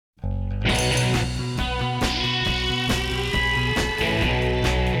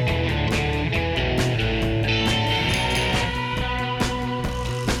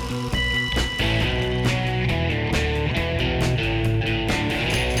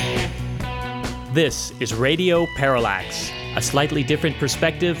This is Radio Parallax, a slightly different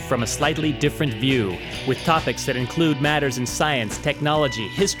perspective from a slightly different view, with topics that include matters in science, technology,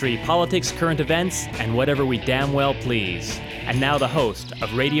 history, politics, current events, and whatever we damn well please. And now the host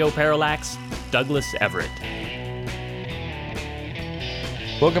of Radio Parallax, Douglas Everett.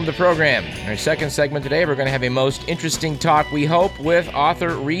 Welcome to the program. In our second segment today, we're going to have a most interesting talk, we hope, with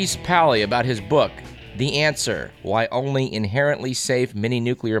author Reese Pally about his book, The Answer: Why Only Inherently Safe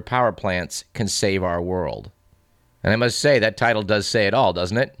Mini-Nuclear Power Plants Can Save Our World. And I must say, that title does say it all,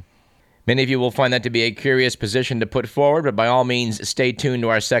 doesn't it? Many of you will find that to be a curious position to put forward, but by all means, stay tuned to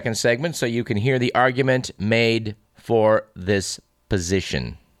our second segment so you can hear the argument made for this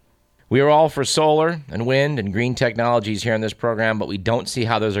position. We are all for solar and wind and green technologies here in this program, but we don't see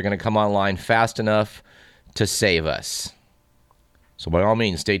how those are going to come online fast enough to save us. So by all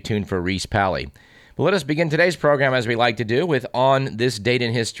means, stay tuned for Reese Pally. But let us begin today's program, as we like to do, with On This Date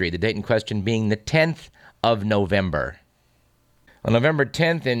in History, the date in question being the 10th of November. On November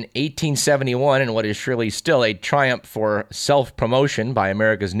 10th in 1871, in what is surely still a triumph for self-promotion by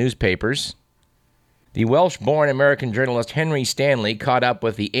America's newspapers, the Welsh-born American journalist Henry Stanley caught up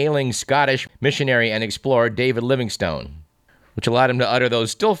with the ailing Scottish missionary and explorer David Livingstone, which allowed him to utter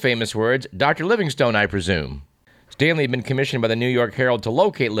those still famous words, "Dr. Livingstone, I presume." Stanley had been commissioned by the New York Herald to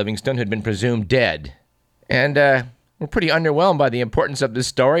locate Livingstone, who had been presumed dead. And we're pretty underwhelmed by the importance of this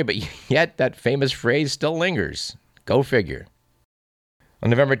story, but yet that famous phrase still lingers. Go figure. On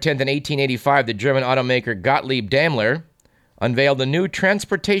November 10th in 1885, the German automaker Gottlieb Daimler unveiled a new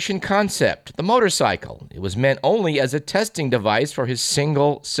transportation concept, the motorcycle. It was meant only as a testing device for his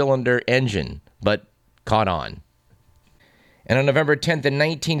single-cylinder engine, but caught on. And on November 10th in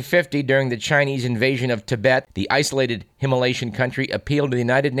 1950, during the Chinese invasion of Tibet, the isolated Himalayan country appealed to the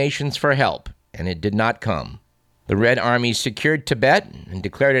United Nations for help, and it did not come. The Red Army secured Tibet and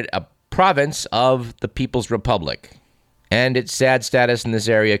declared it a province of the People's Republic. And its sad status in this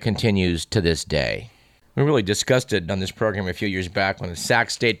area continues to this day. We really discussed it on this program a few years back when a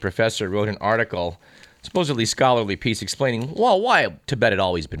Sac State professor wrote an article, supposedly scholarly piece, explaining, well, why Tibet had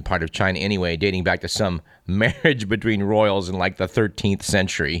always been part of China anyway, dating back to some marriage between royals in like the 13th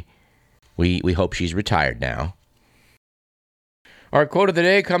century. We hope she's retired now. Our quote of the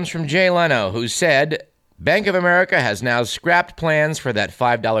day comes from Jay Leno, who said, "Bank of America has now scrapped plans for that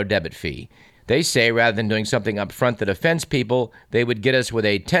 $5 debit fee. They say rather than doing something up front that offends people, they would get us with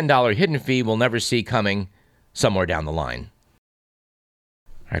a $10 hidden fee we'll never see coming somewhere down the line."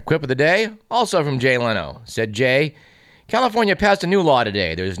 Our quip of the day, also from Jay Leno, said Jay, "California passed a new law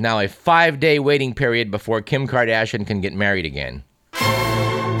today. There's now a 5-day waiting period before Kim Kardashian can get married again."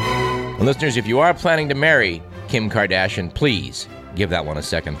 And listeners, if you are planning to marry Kim Kardashian, please give that one a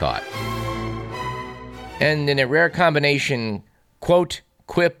second thought. And in a rare combination quote,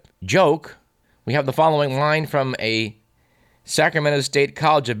 quip, joke, we have the following line from a Sacramento State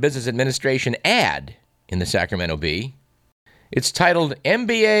College of Business Administration ad in the Sacramento Bee. It's titled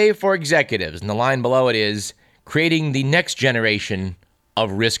MBA for Executives, and the line below it is, "Creating the Next Generation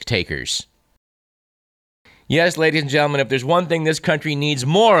of Risk Takers." Yes, ladies and gentlemen, if there's one thing this country needs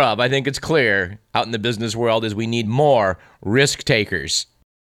more of, I think it's clear, out in the business world, is we need more risk takers.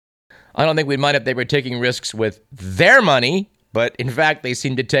 I don't think we'd mind if they were taking risks with their money, but in fact, they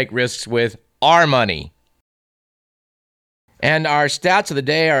seem to take risks with our money. And our stats of the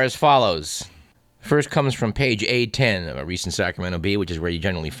day are as follows. First comes from page A10 of a recent Sacramento Bee, which is where you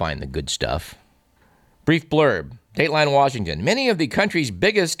generally find the good stuff. Brief blurb. Dateline Washington. Many of the country's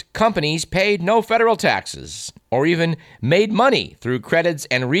biggest companies paid no federal taxes or even made money through credits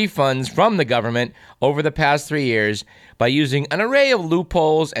and refunds from the government over the past 3 years by using an array of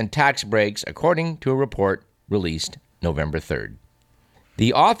loopholes and tax breaks, according to a report released November 3rd.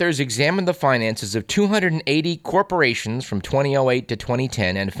 The authors examined the finances of 280 corporations from 2008 to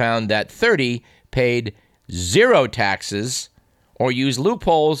 2010 and found that 30 paid zero taxes or used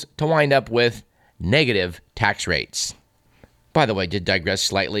loopholes to wind up with negative tax rates. By the way, to digress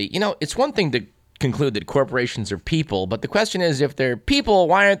slightly, it's one thing to conclude that corporations are people, but the question is, if they're people,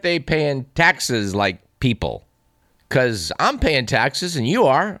 why aren't they paying taxes like people? Because I'm paying taxes and you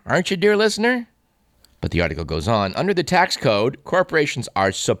aren't you, dear listener? But the article goes on. Under the tax code, corporations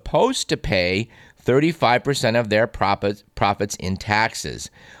are supposed to pay 35% of their profits in taxes.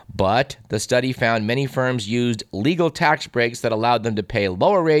 But the study found many firms used legal tax breaks that allowed them to pay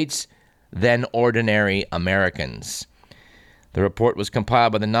lower rates than ordinary Americans. The report was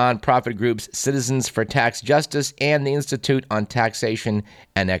compiled by the nonprofit groups Citizens for Tax Justice and the Institute on Taxation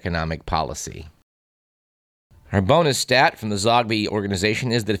and Economic Policy. Our bonus stat from the Zogby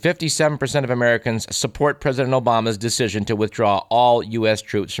organization is that 57% of Americans support President Obama's decision to withdraw all U.S.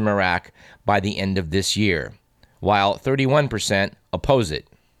 troops from Iraq by the end of this year, while 31% oppose it.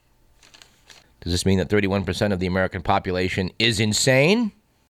 Does this mean that 31% of the American population is insane?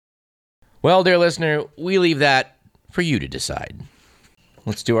 Well, dear listener, we leave that for you to decide.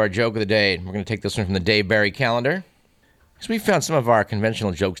 Let's do our joke of the day. We're going to take this one from the Dave Barry calendar, because we found some of our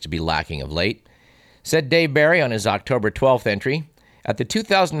conventional jokes to be lacking of late. Said Dave Barry on his October 12th entry, "At the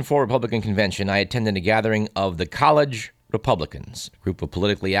 2004 Republican Convention, I attended a gathering of the College Republicans, a group of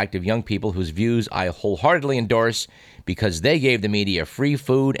politically active young people whose views I wholeheartedly endorse because they gave the media free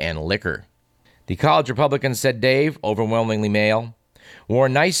food and liquor. The College Republicans," said Dave, overwhelmingly male, "wore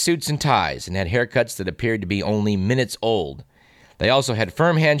nice suits and ties and had haircuts that appeared to be only minutes old. They also had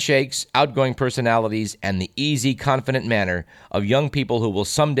firm handshakes, outgoing personalities, and the easy, confident manner of young people who will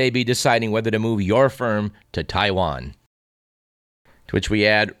someday be deciding whether to move your firm to Taiwan." To which we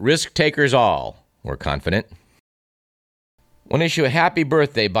add, risk takers all, we're confident. Want to issue a happy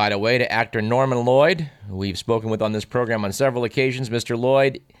birthday, by the way, to actor Norman Lloyd, who we've spoken with on this program on several occasions. Mr.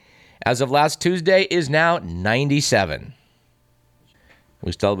 Lloyd, as of last Tuesday, is now 97.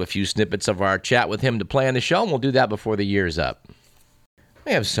 We still have a few snippets of our chat with him to play on the show, and we'll do that before the year's up.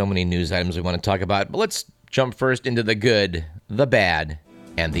 We have so many news items we want to talk about, but let's jump first into the good, the bad,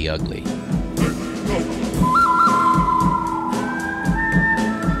 and the ugly.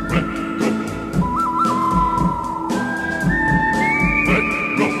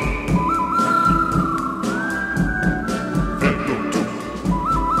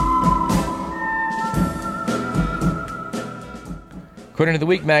 According to The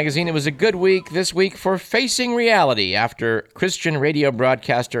Week magazine, it was a good week this week for facing reality after Christian radio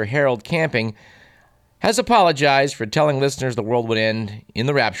broadcaster Harold Camping has apologized for telling listeners the world would end in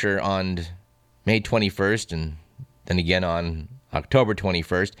the rapture on May 21st and then again on October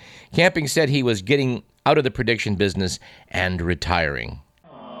 21st. Camping said he was getting out of the prediction business and retiring.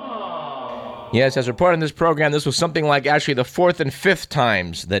 Yes, as reported in this program, this was something like actually the fourth and fifth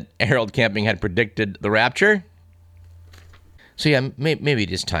times that Harold Camping had predicted the rapture. So yeah, maybe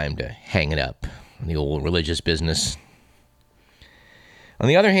it is time to hang it up, the old religious business. On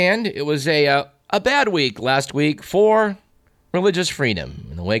the other hand, it was a bad week last week for religious freedom,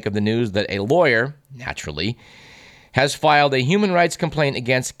 in the wake of the news that a lawyer, naturally, has filed a human rights complaint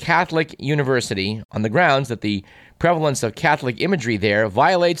against Catholic University on the grounds that the prevalence of Catholic imagery there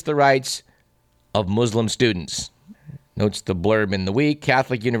violates the rights of Muslim students. Notes the blurb in The Week,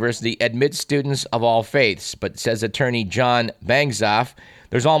 Catholic University admits students of all faiths, but says attorney John Bangzoff,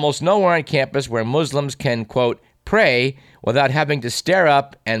 there's almost nowhere on campus where Muslims can, quote, pray without having to stare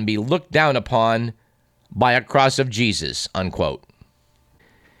up and be looked down upon by a cross of Jesus, unquote.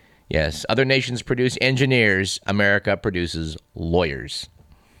 Yes, other nations produce engineers. America produces lawyers.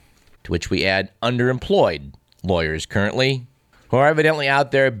 To which we add underemployed lawyers currently, who are evidently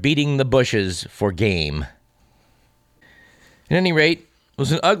out there beating the bushes for game. At any rate, it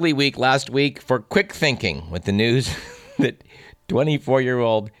was an ugly week last week for quick thinking with the news that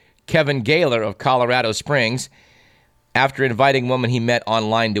 24-year-old Kevin Gaylor of Colorado Springs, after inviting a woman he met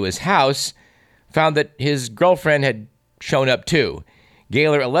online to his house, found that his girlfriend had shown up too.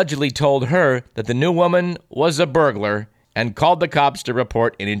 Gaylor allegedly told her that the new woman was a burglar and called the cops to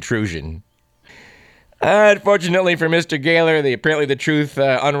report an intrusion. Unfortunately for Mr. Gaylor, apparently the truth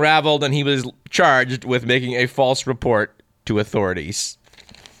unraveled and he was charged with making a false report to authorities.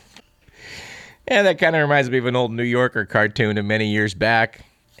 And that kind of reminds me of an old New Yorker cartoon of many years back.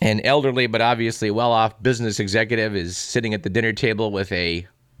 An elderly but obviously well-off business executive is sitting at the dinner table with a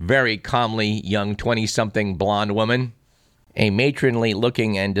very calmly young 20-something blonde woman. A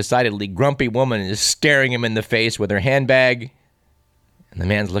matronly-looking and decidedly grumpy woman is staring him in the face with her handbag. And the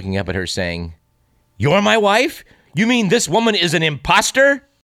man's looking up at her saying, "You're my wife? You mean this woman is an imposter?"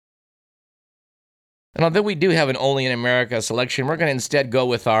 And although we do have an Only in America selection, we're going to instead go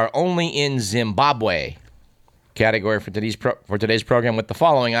with our Only in Zimbabwe category for today's program with the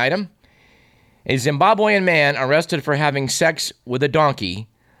following item. A Zimbabwean man arrested for having sex with a donkey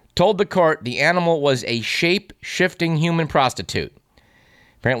told the court the animal was a shape-shifting human prostitute.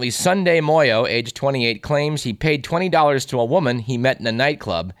 Apparently, Sunday Moyo, age 28, claims he paid $20 to a woman he met in a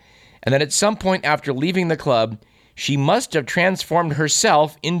nightclub, and that at some point after leaving the club, she must have transformed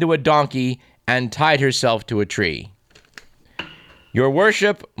herself into a donkey and tied herself to a tree. Your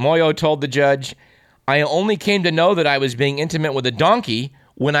worship, Moyo told the judge, I only came to know that I was being intimate with a donkey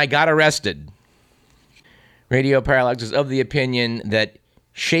when I got arrested. Radio Parallax is of the opinion that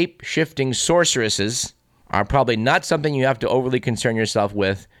shape-shifting sorceresses are probably not something you have to overly concern yourself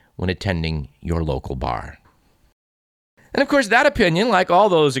with when attending your local bar. And of course, that opinion, like all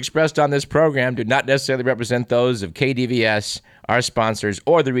those expressed on this program, do not necessarily represent those of KDVS, our sponsors,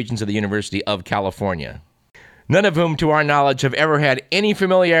 or the Regents of the University of California. None of whom, to our knowledge, have ever had any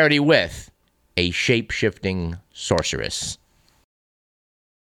familiarity with a shape-shifting sorceress.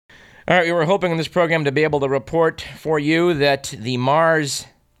 All right, we were hoping in this program to be able to report for you that the Mars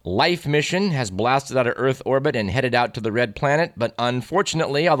Life mission has blasted out of Earth orbit and headed out to the Red Planet, but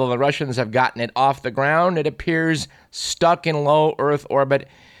unfortunately, although the Russians have gotten it off the ground, it appears stuck in low Earth orbit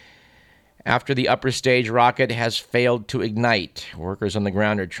after the upper stage rocket has failed to ignite. Workers on the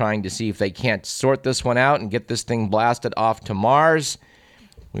ground are trying to see if they can't sort this one out and get this thing blasted off to Mars.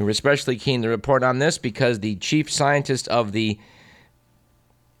 We were especially keen to report on this because the chief scientist of the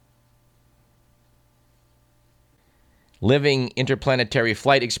Living Interplanetary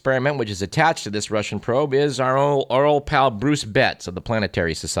Flight Experiment, which is attached to this Russian probe, is our old pal Bruce Betts of the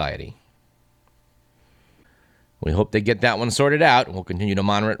Planetary Society. We hope they get that one sorted out, and we'll continue to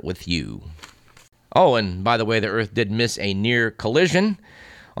monitor it with you. Oh, and by the way, the Earth did miss a near collision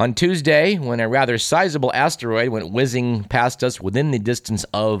on Tuesday when a rather sizable asteroid went whizzing past us within the distance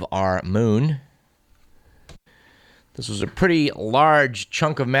of our moon. This was a pretty large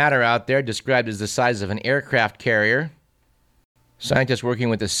chunk of matter out there, described as the size of an aircraft carrier. Scientists working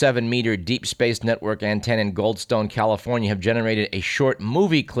with the 7-meter Deep Space Network antenna in Goldstone, California, have generated a short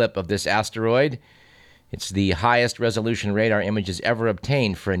movie clip of this asteroid. It's the highest resolution radar images ever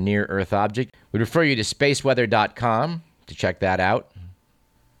obtained for a near-Earth object. We refer you to spaceweather.com to check that out.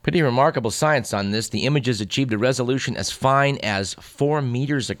 Pretty remarkable science on this. The images achieved a resolution as fine as 4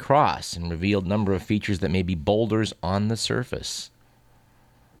 meters across and revealed a number of features that may be boulders on the surface.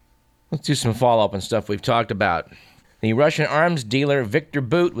 Let's do some follow-up on stuff we've talked about. The Russian arms dealer Viktor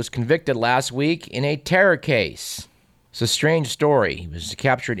Bout was convicted last week in a terror case. It's a strange story. He was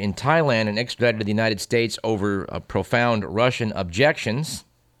captured in Thailand and extradited to the United States over profound Russian objections.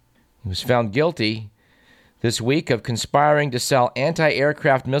 He was found guilty this week of conspiring to sell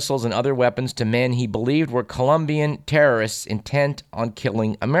anti-aircraft missiles and other weapons to men he believed were Colombian terrorists intent on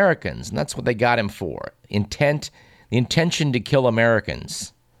killing Americans. And that's what they got him for. The intention to kill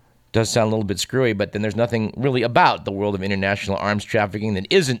Americans. Does sound a little bit screwy, but then there's nothing really about the world of international arms trafficking that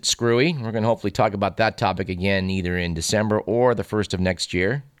isn't screwy. We're going to hopefully talk about that topic again either in December or the first of next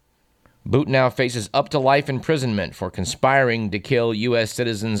year. Bout now faces up to life imprisonment for conspiring to kill U.S.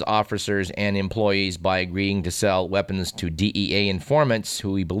 citizens, officers, and employees by agreeing to sell weapons to DEA informants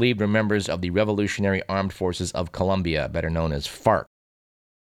who he believed were members of the Revolutionary Armed Forces of Colombia, better known as FARC.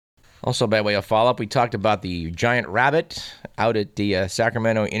 Also, by way of follow-up, we talked about the giant rabbit out at the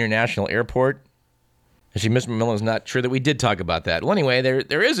Sacramento International Airport. Actually, Mr. McMillan's not sure that we did talk about that. Well, anyway,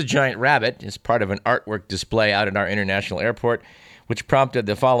 there is a giant rabbit as part of an artwork display out at our international airport, which prompted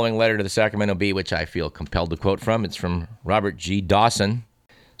the following letter to the Sacramento Bee, which I feel compelled to quote from. It's from Robert G. Dawson.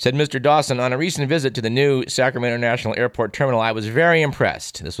 Said Mr. Dawson, on a recent visit to the new Sacramento International Airport terminal, I was very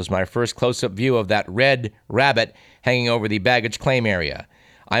impressed. This was my first close-up view of that red rabbit hanging over the baggage claim area.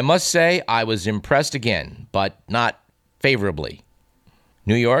 I must say I was impressed again, but not favorably.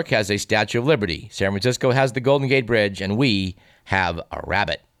 New York has a Statue of Liberty. San Francisco has the Golden Gate Bridge, and we have a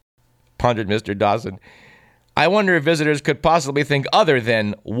rabbit. Pondered Mr. Dawson. I wonder if visitors could possibly think other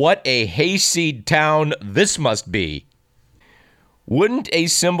than, what a hayseed town this must be. Wouldn't a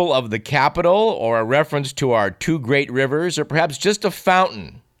symbol of the capital or a reference to our two great rivers or perhaps just a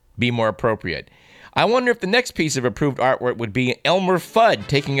fountain be more appropriate? I wonder if the next piece of approved artwork would be Elmer Fudd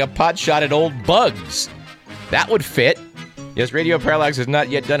taking a pot shot at old bugs. That would fit. Yes, Radio Parallax has not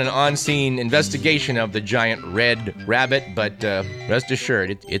yet done an on-scene investigation of the giant red rabbit, but rest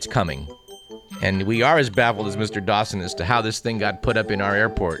assured, it's coming. And we are as baffled as Mr. Dawson as to how this thing got put up in our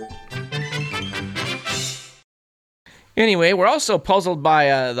airport. Anyway, we're also puzzled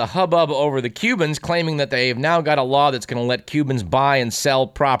by the hubbub over the Cubans claiming that they've now got a law that's going to let Cubans buy and sell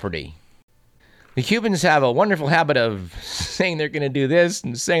property. The Cubans have a wonderful habit of saying they're going to do this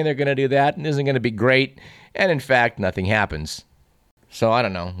and saying they're going to do that and isn't going to be great, and in fact, nothing happens. So I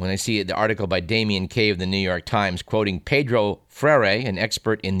don't know, when I see the article by Damian Kay of the New York Times quoting Pedro Freire, an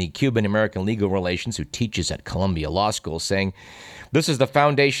expert in the Cuban-American legal relations who teaches at Columbia Law School, saying, this is the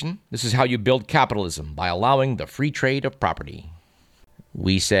foundation, this is how you build capitalism, by allowing the free trade of property.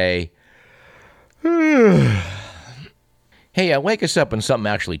 We say, hey, wake us up when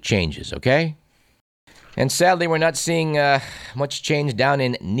something actually changes, okay? And sadly, we're not seeing much change down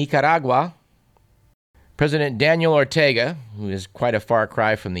in Nicaragua. President Daniel Ortega, who is quite a far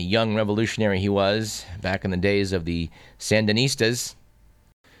cry from the young revolutionary he was back in the days of the Sandinistas,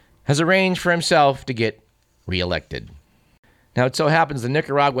 has arranged for himself to get reelected. Now, it so happens the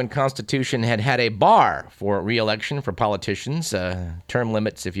Nicaraguan Constitution had a bar for re-election for politicians, term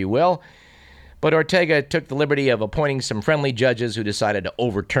limits, if you will, but Ortega took the liberty of appointing some friendly judges who decided to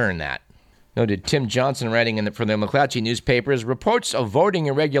overturn that. Noted Tim Johnson, writing for the McClatchy newspapers, reports of voting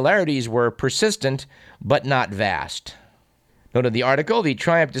irregularities were persistent but not vast. Noted the article, the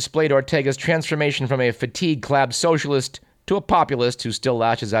triumph displayed Ortega's transformation from a fatigue-clad socialist to a populist who still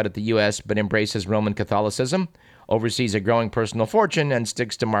lashes out at the U.S. but embraces Roman Catholicism, oversees a growing personal fortune, and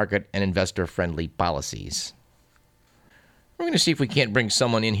sticks to market and investor-friendly policies. We're going to see if we can't bring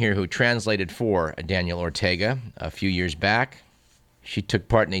someone in here who translated for Daniel Ortega a few years back. She took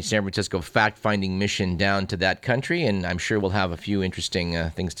part in a San Francisco fact-finding mission down to that country, and I'm sure we'll have a few interesting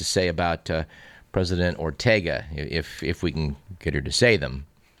things to say about President Ortega, if we can get her to say them.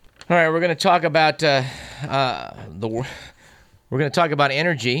 All right, we're going to talk about we're going to talk about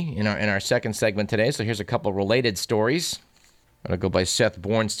energy in our second segment today. So here's a couple related stories. I'm going to go by Seth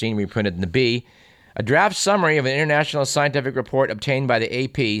Bornstein, reprinted in the Bee. A draft summary of an international scientific report obtained by the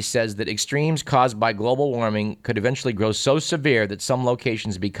AP says that extremes caused by global warming could eventually grow so severe that some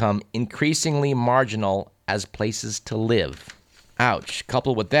locations become increasingly marginal as places to live. Ouch.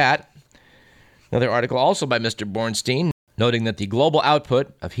 Coupled with that, another article also by Mr. Bornstein, noting that the global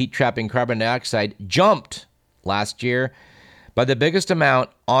output of heat-trapping carbon dioxide jumped last year by the biggest amount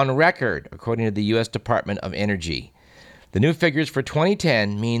on record, according to the U.S. Department of Energy. The new figures for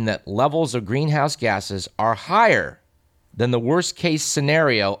 2010 mean that levels of greenhouse gases are higher than the worst-case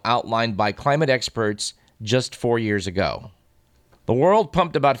scenario outlined by climate experts just 4 years ago. The world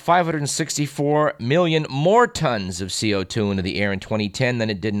pumped about 564 million more tons of CO2 into the air in 2010 than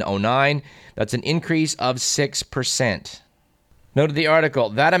it did in 2009. That's an increase of 6%. Noted the article,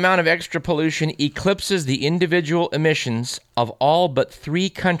 that amount of extra pollution eclipses the individual emissions of all but 3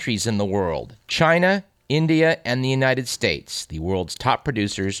 countries in the world: China, India, and the United States, the world's top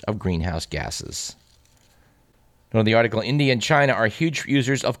producers of greenhouse gases. Noted the article, India and China are huge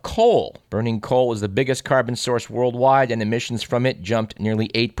users of coal. Burning coal is the biggest carbon source worldwide, and emissions from it jumped nearly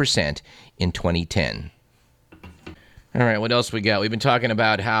 8% in 2010. All right, what else we got? We've been talking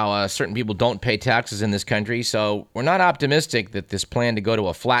about how certain people don't pay taxes in this country, so we're not optimistic that this plan to go to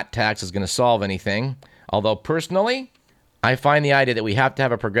a flat tax is going to solve anything. Although, personally, I find the idea that we have to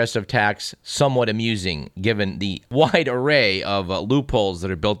have a progressive tax somewhat amusing, given the wide array of loopholes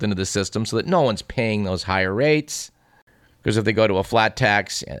that are built into the system so that no one's paying those higher rates. Because if they go to a flat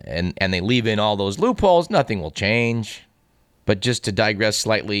tax and they leave in all those loopholes, nothing will change. But just to digress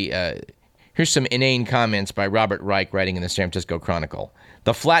slightly, here's some inane comments by Robert Reich, writing in the San Francisco Chronicle.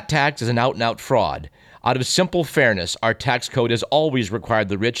 The flat tax is an out-and-out fraud. Out of simple fairness, our tax code has always required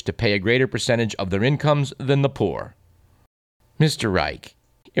the rich to pay a greater percentage of their incomes than the poor. Mr. Reich,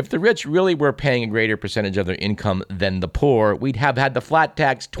 if the rich really were paying a greater percentage of their income than the poor, we'd have had the flat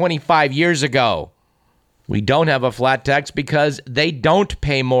tax 25 years ago. We don't have a flat tax because they don't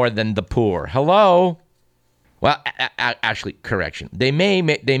pay more than the poor. Hello? Well, actually, correction. They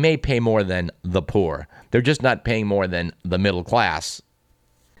may pay more than the poor. They're just not paying more than the middle class.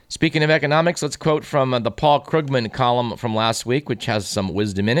 Speaking of economics, let's quote from the Paul Krugman column from last week, which has some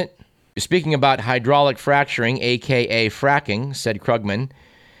wisdom in it. Speaking about hydraulic fracturing, a.k.a. fracking, said Krugman,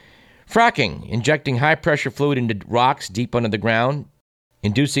 fracking, injecting high-pressure fluid into rocks deep under the ground,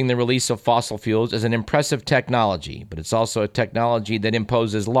 inducing the release of fossil fuels, is an impressive technology, but it's also a technology that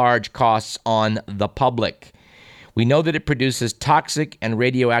imposes large costs on the public. We know that it produces toxic and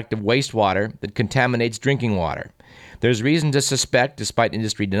radioactive wastewater that contaminates drinking water. There's reason to suspect, despite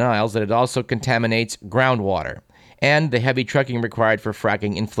industry denials, that it also contaminates groundwater. And the heavy trucking required for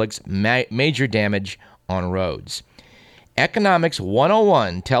fracking inflicts major damage on roads. Economics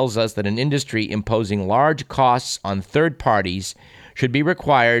 101 tells us that an industry imposing large costs on third parties should be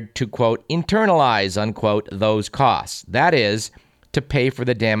required to, quote, internalize, unquote, those costs. That is, to pay for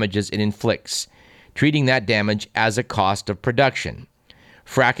the damages it inflicts, treating that damage as a cost of production.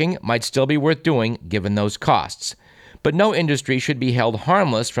 Fracking might still be worth doing given those costs. But no industry should be held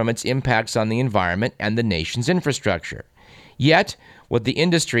harmless from its impacts on the environment and the nation's infrastructure. Yet, what the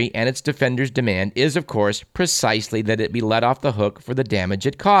industry and its defenders demand is, of course, precisely that it be let off the hook for the damage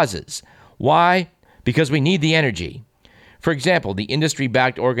it causes. Why? Because we need the energy. For example, the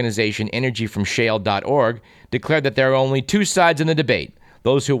industry-backed organization energyfromshale.org declared that there are only 2 sides in the debate: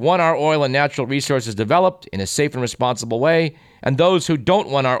 those who want our oil and natural resources developed in a safe and responsible way, and those who don't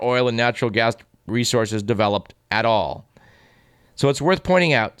want our oil and natural gas resources developed at all. So it's worth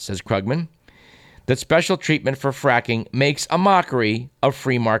pointing out, says Krugman, that special treatment for fracking makes a mockery of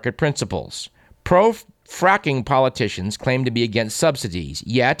free market principles. Pro-fracking politicians claim to be against subsidies,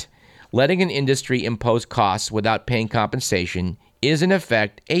 yet letting an industry impose costs without paying compensation is in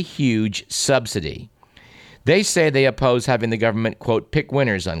effect a huge subsidy. They say they oppose having the government, quote, pick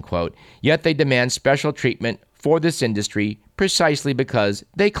winners, unquote, yet they demand special treatment for this industry precisely because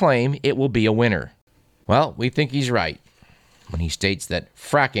they claim it will be a winner. Well, we think he's right when he states that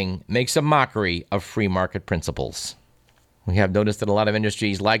fracking makes a mockery of free market principles. We have noticed that a lot of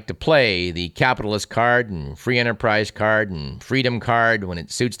industries like to play the capitalist card and free enterprise card and freedom card when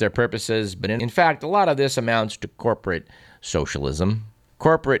it suits their purposes, but in fact, a lot of this amounts to corporate socialism,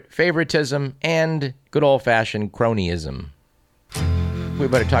 corporate favoritism, and good old-fashioned cronyism. We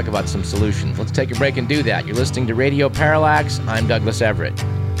better talk about some solutions. Let's take a break and do that. You're listening to Radio Parallax. I'm Douglas Everett.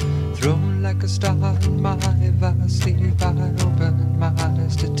 Thrown like a star in my vast sleep, I opened my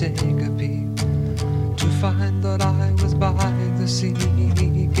eyes to take a peek, to find that I was by the sea,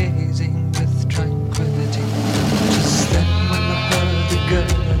 gazing with tranquility. Just then when the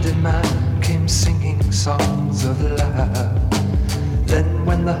hurdy-gurdy man came singing songs of love, then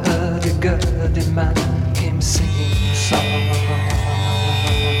when the hurdy-gurdy man came singing songs